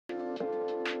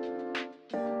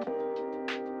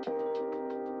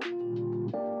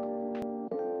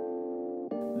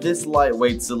This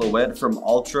lightweight silhouette from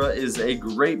Altra is a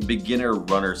great beginner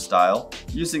runner style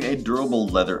using a durable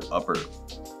leather upper.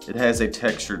 It has a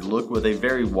textured look with a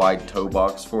very wide toe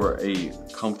box for a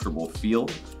comfortable feel,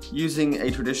 using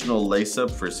a traditional lace-up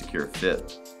for secure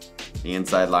fit. The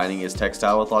inside lining is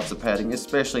textile with lots of padding,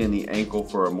 especially in the ankle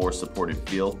for a more supported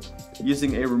feel,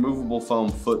 using a removable foam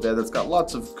footbed that's got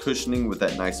lots of cushioning with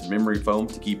that nice memory foam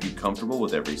to keep you comfortable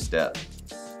with every step.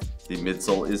 The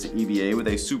midsole is EVA with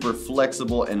a super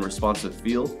flexible and responsive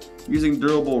feel, using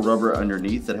durable rubber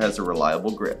underneath that has a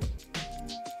reliable grip.